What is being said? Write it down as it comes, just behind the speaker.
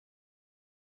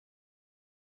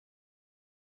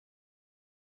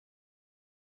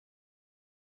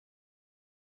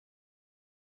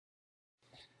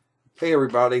Hey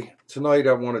everybody, tonight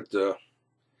I wanted to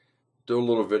do a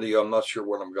little video. I'm not sure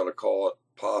what I'm going to call it.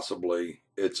 Possibly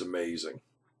It's Amazing.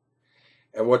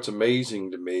 And what's amazing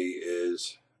to me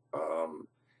is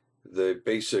the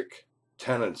basic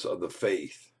tenets of the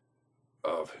faith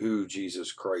of who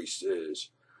Jesus Christ is,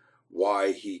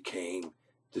 why he came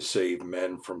to save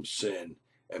men from sin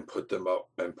and put them up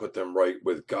and put them right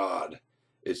with God.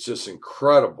 It's just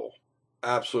incredible,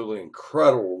 absolutely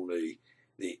incredible to me,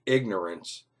 the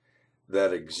ignorance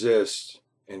that exists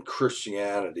in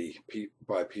Christianity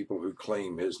by people who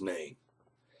claim his name.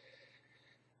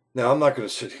 Now, I'm not going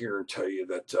to sit here and tell you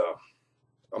that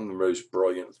I'm the most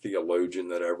brilliant theologian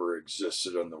that ever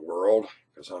existed in the world,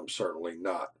 because I'm certainly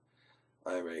not.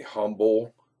 I have a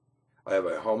humble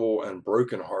and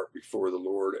broken heart before the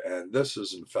Lord, and this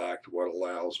is in fact what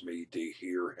allows me to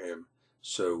hear him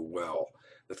so well.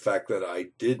 The fact that I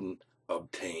didn't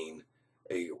obtain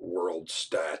a world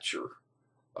stature.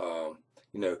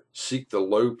 Seek the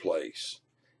low place,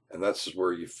 and that's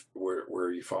where you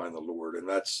find the Lord, and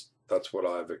that's what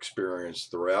I've experienced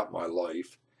throughout my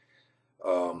life.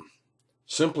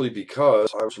 Simply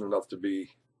because I was enough to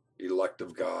be elect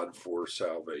of God for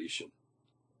salvation.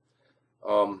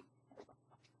 But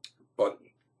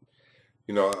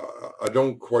I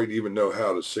don't quite even know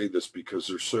how to say this because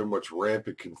there's so much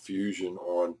rampant confusion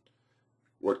on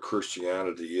what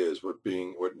Christianity is, what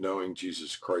knowing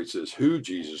Jesus Christ is, who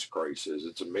Jesus Christ is.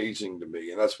 It's amazing to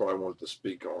me, and that's what I wanted to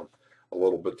speak on a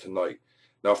little bit tonight.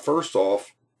 Now, first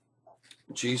off,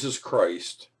 Jesus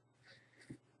Christ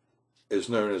is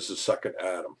known as the second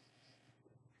Adam,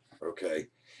 okay?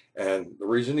 And the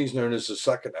reason he's known as the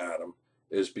second Adam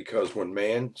is because when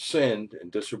man sinned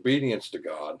in disobedience to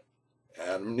God,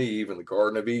 Adam and Eve in the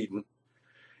Garden of Eden,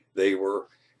 they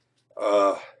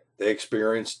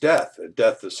experienced death,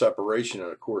 of separation.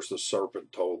 And of course, the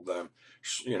serpent told them,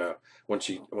 when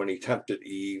he tempted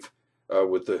Eve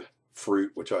with the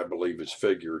fruit, which I believe is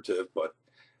figurative, but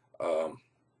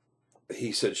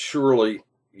he said, surely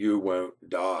you won't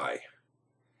die.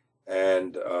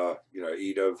 And,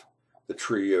 eat of the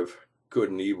tree of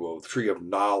good and evil, the tree of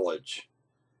knowledge.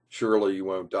 Surely you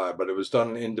won't die. But it was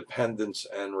done in independence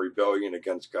and rebellion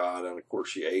against God. And of course,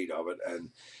 she ate of it. And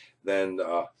then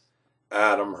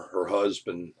Adam, her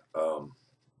husband,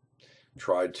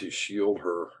 tried to shield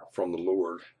her from the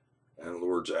Lord and the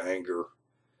Lord's anger,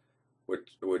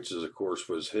 which is, of course,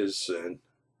 was his sin.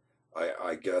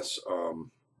 I guess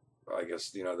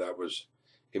that was,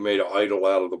 he made an idol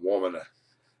out of the woman,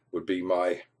 would be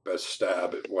my best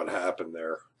stab at what happened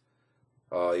there,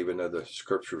 even though the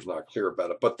scripture is not clear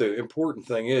about it. But the important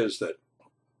thing is that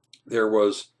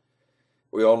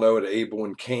we all know at Abel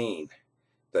and Cain,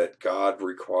 that God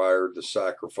required the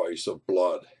sacrifice of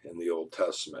blood in the Old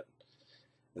Testament,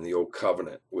 in the Old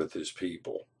Covenant with his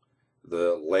people.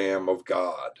 The Lamb of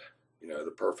God,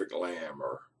 the perfect lamb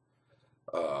or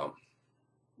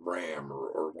ram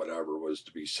or whatever was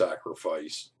to be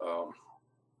sacrificed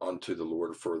unto the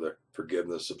Lord for the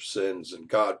forgiveness of sins. And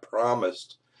God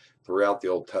promised throughout the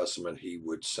Old Testament he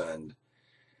would send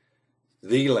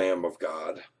the Lamb of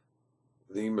God,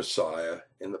 the Messiah,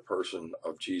 in the person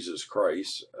of Jesus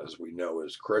Christ, as we know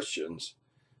as Christians,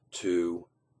 to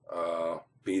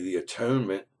be the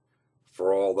atonement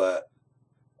for all that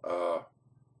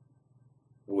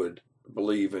would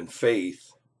believe in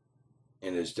faith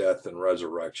in his death and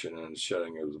resurrection and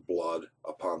shedding of his blood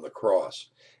upon the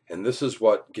cross. And this is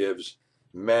what gives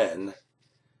men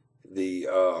the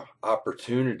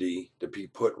opportunity to be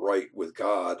put right with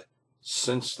God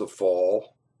since the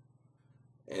fall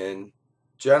in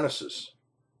Genesis.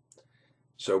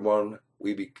 So when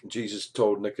Jesus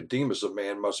told Nicodemus, a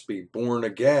man must be born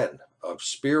again of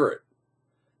spirit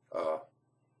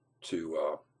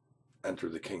to enter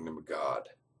the kingdom of God.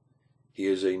 He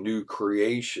is a new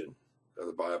creation.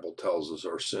 The Bible tells us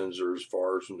our sins are as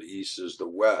far as from the east as the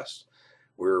west.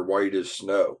 We're white as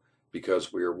snow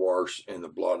because we are washed in the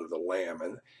blood of the Lamb.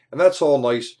 And that's all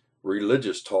nice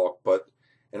religious talk, but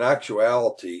in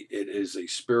actuality, it is a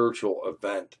spiritual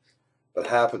event that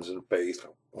happens in faith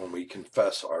when we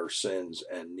confess our sins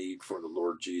and need for the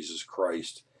Lord Jesus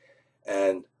Christ.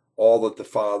 And all that the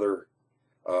Father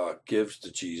gives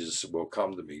to Jesus will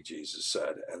come to me, Jesus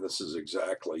said. And this is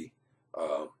exactly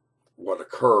what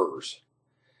occurs.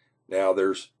 Now,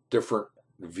 there's different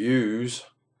views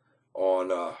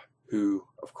on who,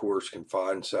 of course, can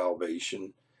find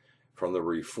salvation. From the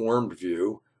Reformed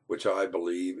view, which I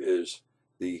believe is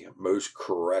the most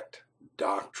correct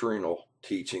doctrinal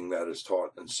teaching that is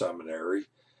taught in seminary,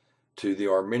 to the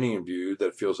Arminian view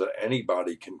that feels that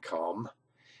anybody can come.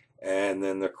 And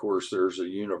then, of course, there's a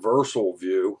universal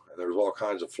view, and there's all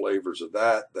kinds of flavors of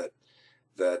that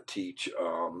that teach,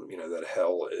 that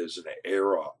hell is an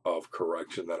era of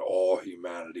correction, that all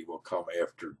humanity will come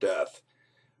after death.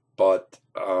 But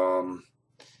to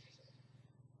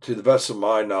the best of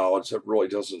my knowledge, that really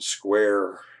doesn't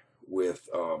square with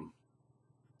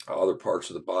other parts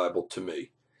of the Bible to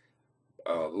me.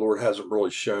 The Lord hasn't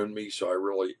really shown me, so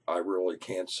I really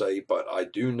can't say, but I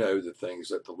do know the things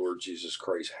that the Lord Jesus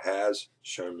Christ has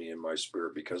shown me in my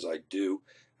spirit, because I do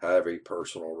have a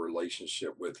personal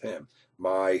relationship with him.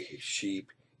 My sheep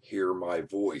hear my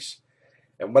voice.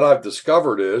 And what I've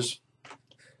discovered is,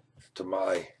 to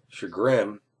my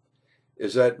chagrin,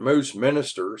 is that most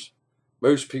ministers,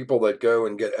 most people that go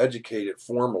and get educated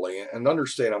formally, and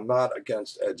understand, I'm not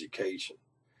against education.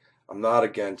 I'm not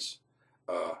against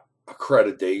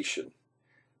accreditation,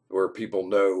 where people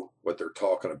know what they're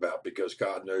talking about, because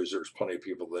God knows there's plenty of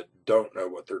people that don't know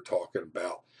what they're talking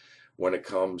about when it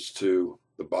comes to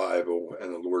the Bible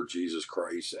and the Lord Jesus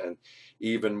Christ, and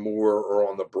even more are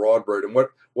on the broad road. And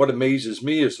what amazes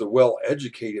me is the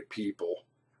well-educated people.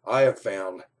 I have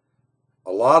found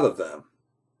a lot of them,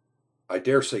 I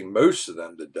dare say most of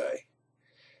them today,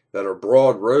 that are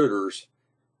broad roaders.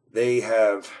 They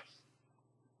have,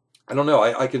 I don't know,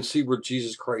 I can see where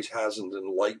Jesus Christ hasn't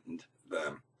enlightened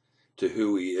them to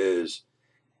who he is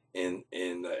in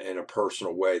a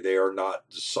personal way. They are not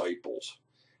disciples.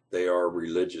 They are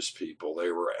religious people.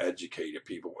 They were educated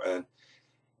people, and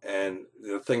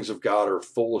the things of God are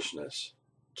foolishness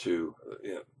to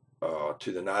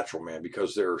the natural man,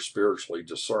 because they're spiritually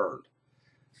discerned.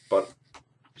 But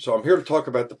so I'm here to talk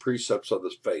about the precepts of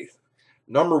this faith.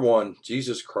 Number one,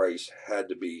 Jesus Christ had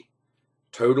to be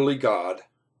totally God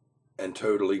and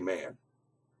totally man.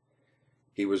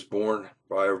 He was born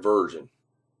by a virgin,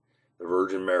 the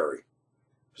Virgin Mary.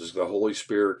 Because the Holy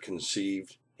Spirit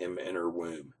conceived him in her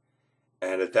womb.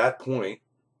 And at that point,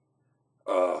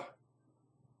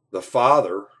 the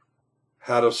Father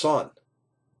had a son.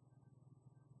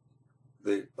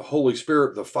 The Holy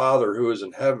Spirit, the Father who is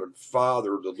in heaven,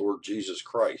 fathered the Lord Jesus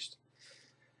Christ.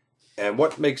 And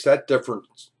what makes that different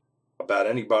about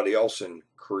anybody else in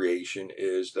creation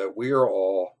is that we are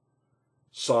all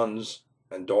sons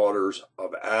and daughters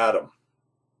of Adam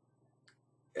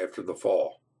after the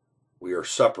fall. We are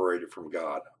separated from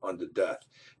God unto death.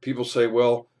 People say,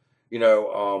 well,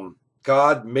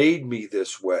 God made me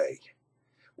this way.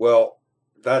 Well,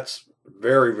 that's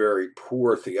very, very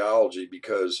poor theology,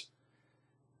 because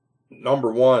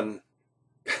number one,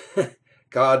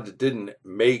 God didn't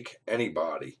make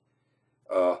anybody.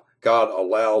 God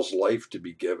allows life to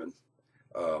be given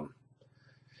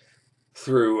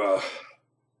through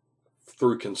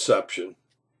conception,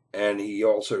 and he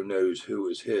also knows who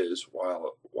is his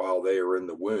while they are in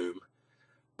the womb.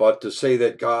 But to say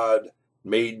that God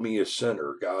made me a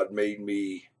sinner, God made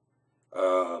me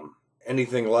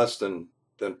anything less than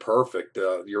perfect,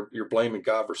 you're blaming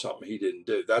God for something he didn't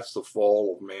do. That's the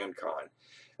fall of mankind.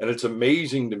 And it's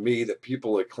amazing to me that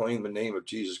people that claim the name of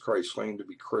Jesus Christ, claim to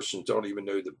be Christians, don't even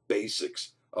know the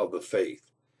basics of the faith.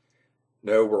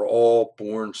 No, we're all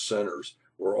born sinners.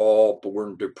 We're all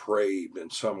born depraved in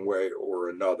some way or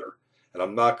another. And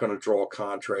I'm not going to draw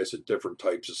contrasts at different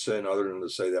types of sin, other than to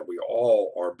say that we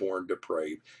all are born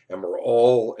depraved, and we're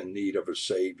all in need of a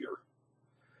Savior.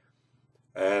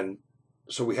 And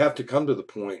so we have to come to the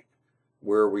point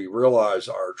where we realize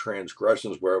our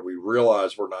transgressions, where we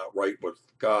realize we're not right with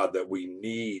God, that we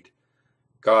need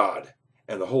God.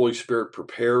 And the Holy Spirit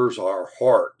prepares our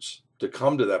hearts to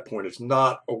come to that point. It's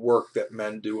not a work that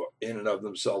men do in and of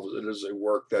themselves. It is a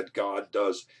work that God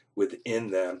does within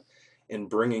them in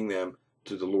bringing them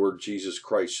to the Lord Jesus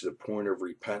Christ, to the point of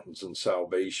repentance and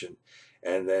salvation,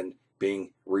 and then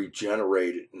being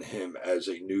regenerated in him as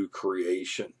a new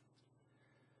creation.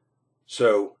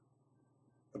 So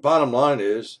the bottom line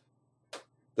is,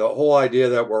 the whole idea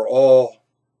that we're all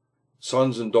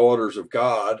sons and daughters of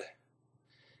God,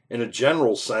 in a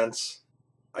general sense,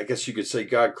 I guess you could say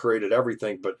God created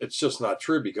everything, but it's just not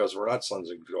true, because we're not sons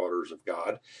and daughters of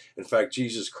God. In fact,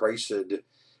 Jesus Christ said,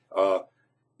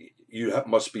 you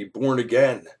must be born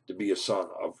again to be a son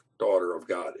of daughter of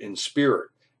God in spirit.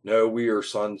 No, we are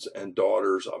sons and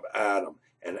daughters of Adam,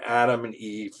 and Adam and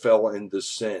Eve fell into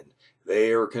sin.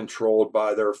 They are controlled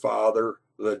by their father,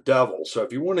 the devil. So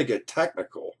if you want to get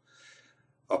technical,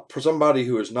 somebody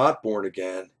who is not born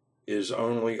again is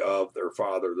only of their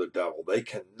father, the devil. They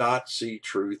cannot see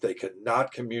truth. They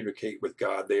cannot communicate with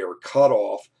God. They are cut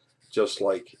off, just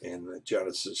like in the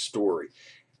Genesis story.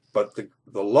 But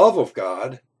the love of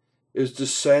God is to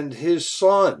send his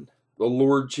Son, the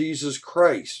Lord Jesus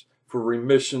Christ, for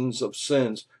remissions of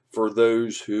sins for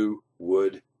those who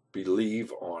would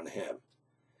believe on him.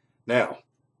 Now,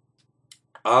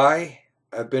 I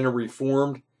have been a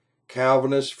Reformed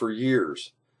Calvinist for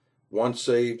years. Once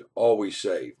saved, always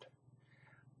saved.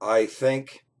 I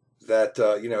think that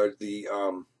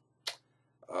the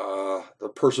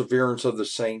perseverance of the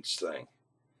saints thing.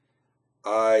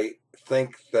 I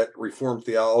think that Reformed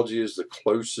theology is the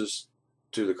closest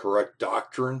to the correct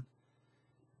doctrine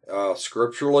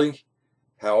scripturally.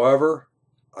 However,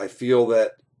 I feel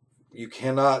that you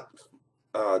cannot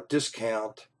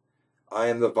discount, I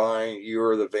am the vine, you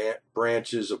are the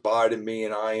branches, abide in me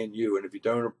and I in you. And if you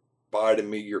don't abide in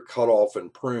me, you're cut off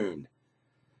and pruned.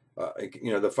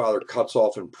 The Father cuts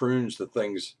off and prunes the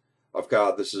things of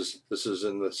God. This is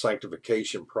in the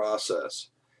sanctification process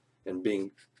and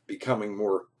becoming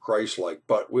more Christ-like.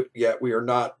 But yet we are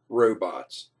not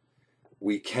robots.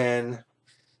 We can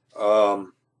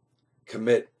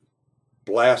commit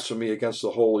blasphemy against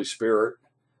the Holy Spirit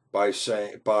by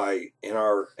in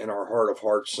our heart of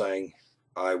hearts saying,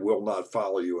 I will not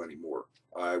follow you anymore.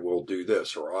 I will do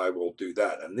this or I will do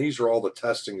that. And these are all the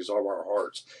testings of our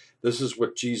hearts. This is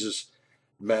what Jesus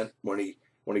meant when he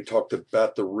talked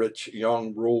about the rich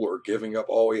young ruler giving up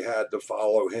all he had to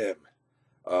follow him.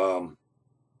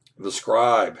 The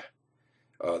scribe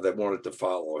that wanted to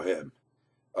follow him.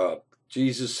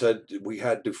 Jesus said we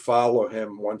had to follow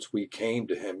him once we came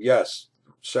to him. Yes,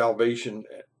 salvation,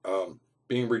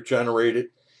 being regenerated,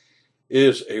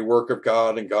 is a work of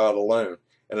God and God alone.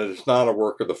 And it is not a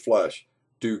work of the flesh,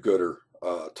 do-gooder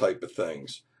type of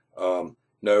things.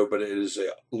 No, but it is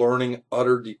a learning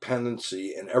utter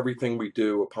dependency in everything we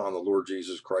do upon the Lord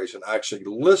Jesus Christ and actually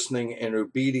listening in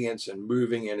obedience and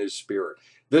moving in his spirit.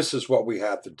 This is what we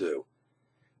have to do.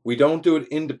 We don't do it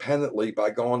independently by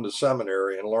going to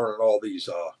seminary and learning all these,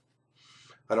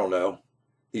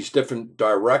 these different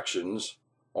directions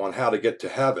on how to get to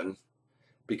heaven,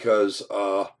 because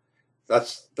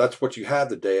that's what you have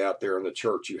today out there in the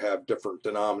church. You have different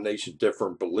denominations,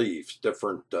 different beliefs,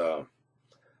 different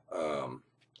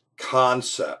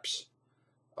concepts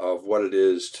of what it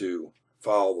is to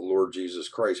follow the Lord Jesus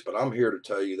Christ. But I'm here to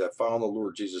tell you that following the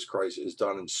Lord Jesus Christ is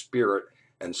done in spirit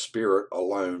and spirit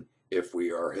alone if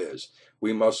we are his.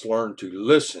 We must learn to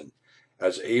listen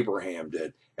as Abraham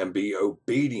did and be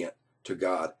obedient to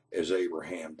God as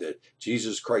Abraham did.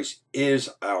 Jesus Christ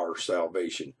is our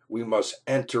salvation. We must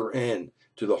enter in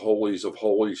to the holies of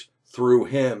holies through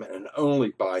him and only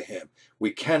by him. We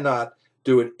cannot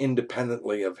do it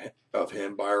independently of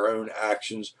him by our own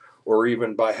actions or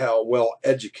even by how well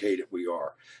educated we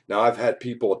are. Now, I've had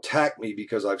people attack me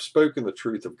because I've spoken the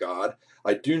truth of God.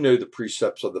 I do know the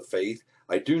precepts of the faith.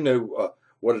 I do know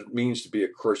what it means to be a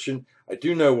Christian. I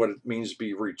do know what it means to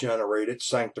be regenerated,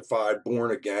 sanctified, born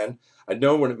again. I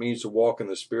know what it means to walk in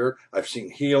the Spirit. I've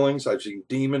seen healings. I've seen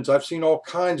demons. I've seen all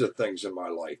kinds of things in my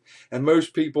life. And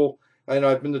most people, and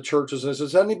I've been to churches and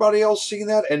says, anybody else seen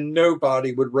that? And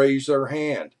nobody would raise their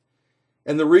hand.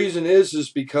 And the reason is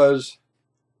because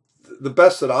the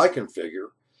best that I can figure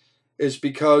is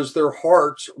because their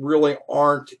hearts really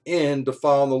aren't in to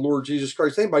follow the Lord Jesus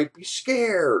Christ. They might be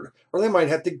scared, or they might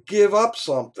have to give up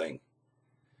something,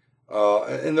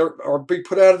 or be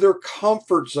put out of their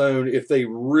comfort zone if they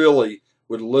really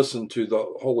would listen to the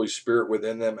Holy Spirit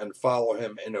within them and follow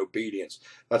him in obedience.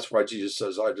 That's why Jesus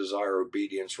says, I desire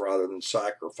obedience rather than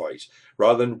sacrifice,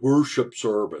 rather than worship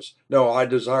service. No, I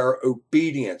desire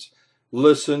obedience.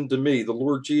 Listen to me. The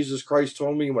Lord Jesus Christ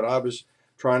told me when I was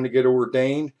trying to get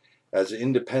ordained as an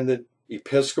independent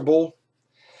Episcopal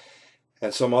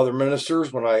and some other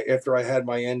ministers, after I had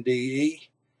my NDE,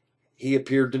 he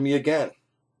appeared to me again.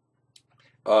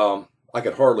 I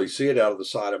could hardly see it out of the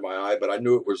side of my eye, but I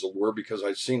knew it was the Lord because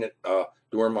I'd seen it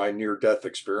during my near-death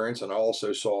experience, and I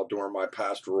also saw it during my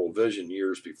pastoral vision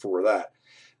years before that.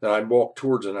 Then I walked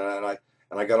towards it, and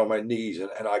I got on my knees,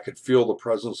 and I could feel the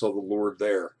presence of the Lord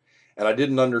there. And I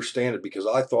didn't understand it because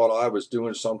I thought I was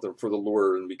doing something for the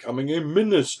Lord and becoming a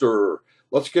minister.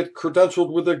 Let's get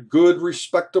credentialed with a good,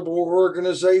 respectable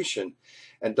organization.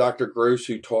 And Dr. Gross,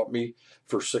 who taught me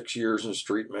for 6 years in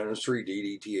street ministry,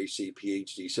 DD,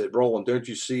 PhD, said, Roland, don't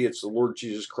you see it's the Lord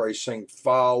Jesus Christ saying,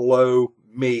 follow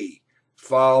me.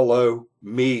 Follow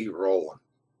me, Roland.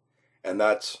 And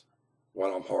that's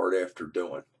what I'm hard after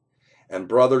doing. And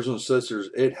brothers and sisters,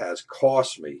 it has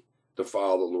cost me to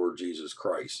follow the Lord Jesus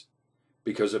Christ,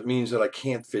 because it means that I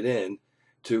can't fit in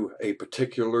to a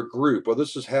particular group. Well,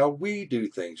 this is how we do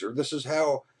things, or this is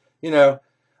how,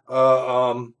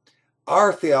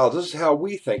 our theology, this is how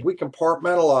we think. We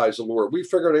compartmentalize the Lord. We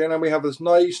figure it out, and we have this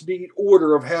nice, neat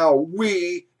order of how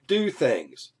we do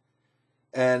things.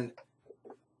 And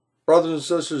brothers and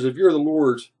sisters, if you're the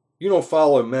Lord's, you don't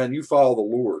follow men, you follow the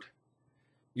Lord.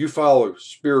 You follow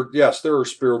spirit. Yes, there are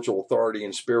spiritual authority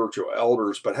and spiritual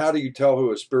elders, but how do you tell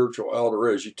who a spiritual elder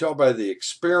is? You tell by the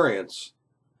experience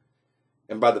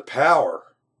and by the power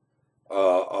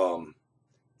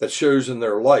that shows in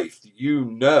their life. You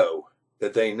know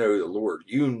that they know the Lord.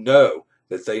 You know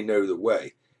that they know the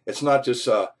way. It's not just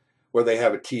where they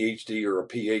have a THD or a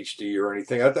PhD or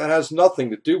anything. That has nothing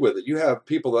to do with it. You have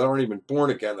people that aren't even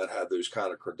born again that have those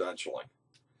kind of credentialing.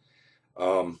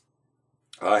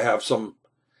 I have some,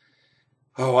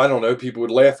 I don't know, people would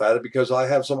laugh at it because I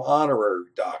have some honorary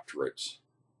doctorates.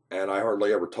 And I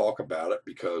hardly ever talk about it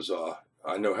because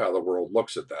I know how the world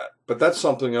looks at that. But that's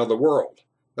something of the world.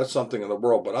 That's something of the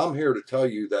world. But I'm here to tell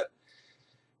you that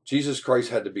Jesus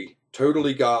Christ had to be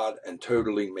totally God and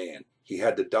totally man. He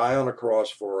had to die on a cross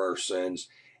for our sins.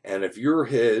 And if you're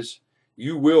his,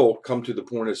 you will come to the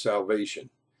point of salvation.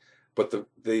 But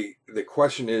the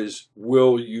question is,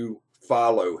 will you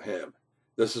follow him?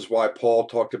 This is why Paul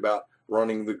talked about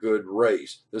running the good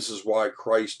race. This is why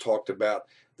Christ talked about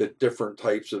the different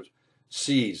types of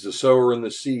seeds, the sower and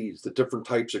the seeds, the different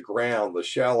types of ground, the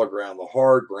shallow ground, the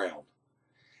hard ground.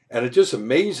 And it just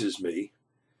amazes me.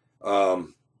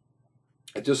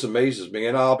 It just amazes me.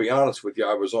 And I'll be honest with you,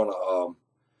 I was on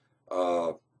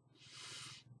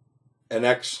an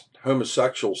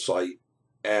ex-homosexual site,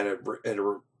 and it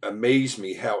amazed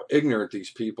me how ignorant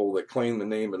these people that claim the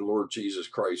name of the Lord Jesus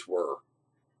Christ were.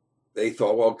 They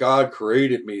thought, well, God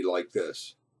created me like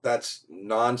this. That's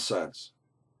nonsense.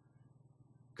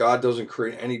 God doesn't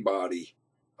create anybody.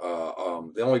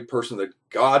 The only person that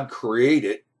God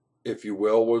created, if you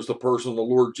will, was the person of the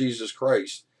Lord Jesus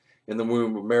Christ in the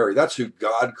womb of Mary. That's who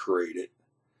God created.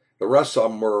 The rest of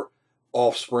them were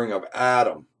offspring of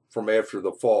Adam from after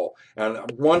the fall.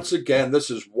 And once again, this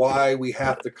is why we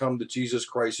have to come to Jesus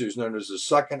Christ, who's known as the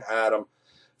second Adam,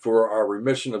 for our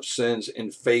remission of sins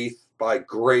in faith by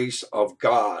grace of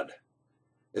God.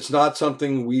 It's not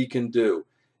something we can do.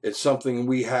 It's something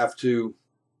we have to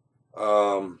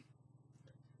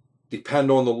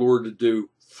depend on the Lord to do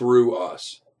through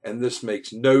us. And this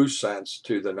makes no sense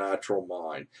to the natural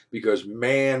mind, because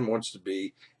man wants to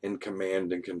be in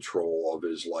command and control of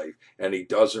his life, and he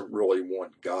doesn't really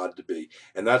want God to be.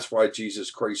 And that's why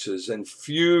Jesus Christ says, and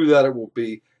few that it will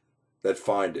be that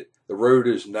find it. The road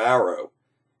is narrow,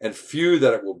 and few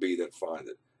that it will be that find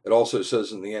it. It also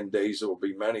says in the end days there will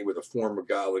be many with a form of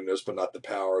godliness, but not the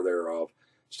power thereof.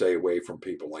 Stay away from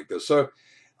people like this. So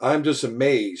I'm just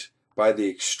amazed by the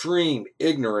extreme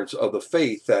ignorance of the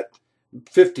faith that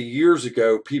 50 years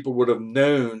ago people would have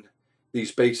known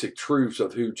these basic truths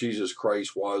of who Jesus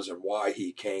Christ was and why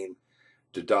he came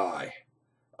to die.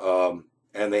 And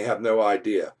they have no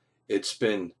idea. It's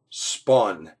been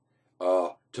spun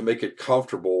to make it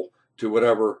comfortable to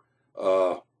whatever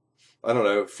I don't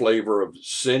know, flavor of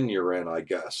sin you're in, I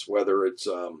guess, whether it's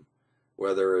I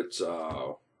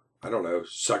don't know,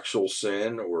 sexual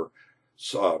sin or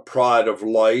pride of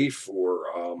life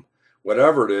or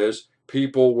whatever it is.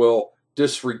 People will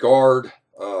disregard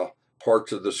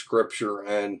parts of the scripture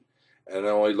and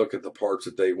only look at the parts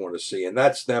that they want to see, and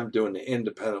that's them doing it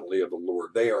independently of the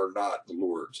Lord. They are not the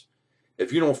Lord's.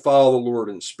 If you don't follow the Lord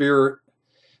in spirit,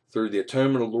 through the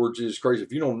atonement of the Lord Jesus Christ,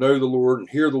 if you don't know the Lord and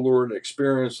hear the Lord and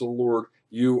experience the Lord,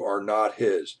 you are not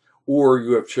his. Or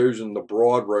you have chosen the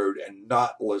broad road and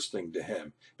not listening to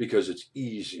him because it's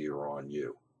easier on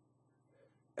you.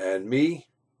 And me,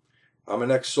 I'm an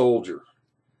ex-soldier.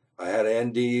 I had an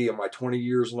ND in my 20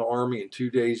 years in the Army and 2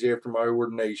 days after my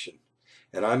ordination.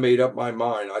 And I made up my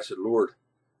mind. I said, Lord,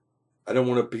 I don't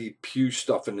want to be pew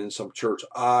stuffing in some church.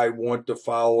 I want to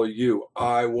follow you.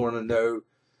 I want to know.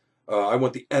 I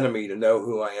want the enemy to know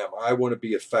who I am. I want to be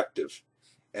effective.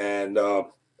 And a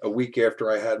week after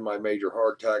I had my major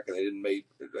heart attack and they didn't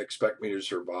expect me to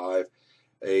survive,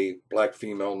 a black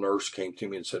female nurse came to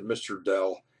me and said, Mr.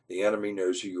 Dell, the enemy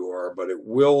knows who you are, but it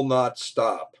will not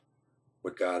stop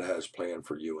what God has planned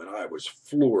for you. And I was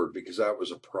floored because that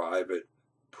was a private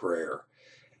prayer.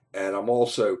 And I'm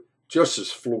also just as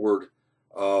floored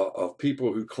of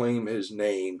people who claim his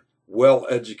name,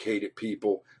 well-educated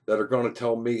people that are going to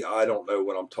tell me I don't know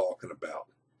what I'm talking about.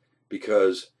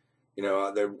 Because, you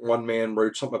know, one man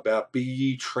wrote something about be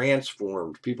ye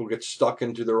transformed. People get stuck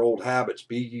into their old habits.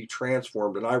 Be ye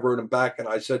transformed. And I wrote him back and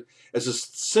I said, as a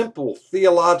simple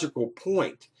theological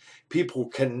point, people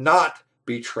cannot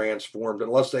be transformed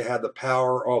unless they have the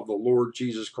power of the Lord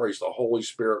Jesus Christ, the Holy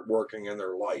Spirit working in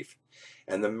their life.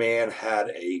 And the man had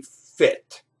a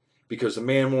fit because the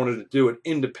man wanted to do it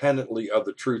independently of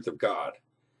the truth of God.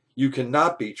 You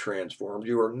cannot be transformed.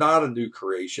 You are not a new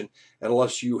creation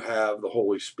unless you have the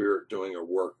Holy Spirit doing a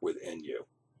work within you.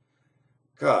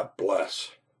 God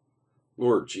bless.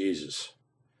 Lord Jesus.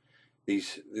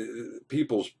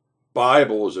 people's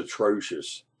Bible is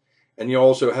atrocious. And you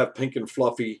also have pink and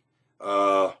fluffy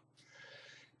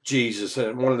Jesus.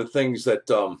 And one of the things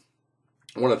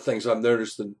I've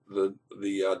noticed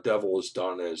the devil has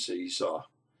done is he's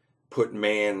put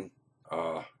man,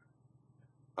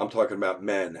 I'm talking about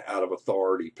men, out of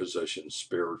authority positions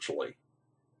spiritually.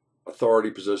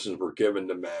 Authority positions were given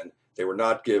to men. They were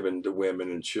not given to women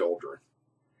and children.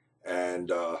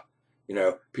 And,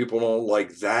 people don't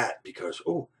like that because,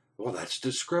 oh, well, that's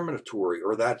discriminatory,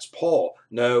 or that's Paul.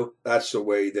 No, that's the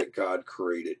way that God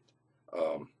created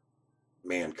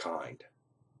mankind.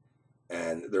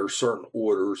 And there are certain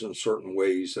orders and certain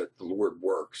ways that the Lord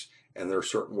works, and there are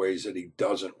certain ways that he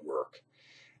doesn't work.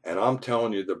 And I'm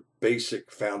telling you the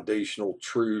basic foundational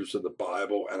truths of the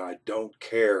Bible, and I don't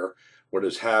care what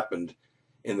has happened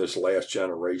in this last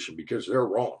generation because they're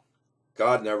wrong.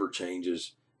 God never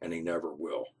changes, and he never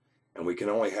will. And we can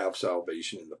only have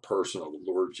salvation in the person of the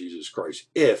Lord Jesus Christ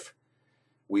if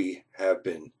we have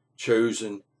been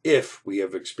chosen, if we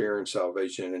have experienced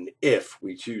salvation, and if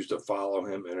we choose to follow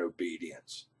him in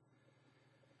obedience.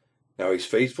 Now, he's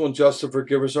faithful and just to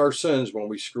forgive us our sins when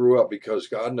we screw up, because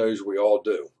God knows we all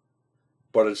do.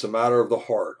 But it's a matter of the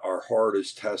heart. Our heart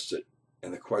is tested.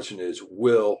 And the question is,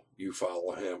 will you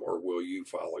follow him, or will you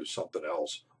follow something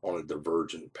else on a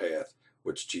divergent path,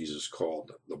 which Jesus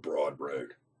called the broad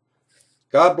road?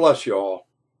 God bless you all.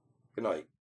 Good night.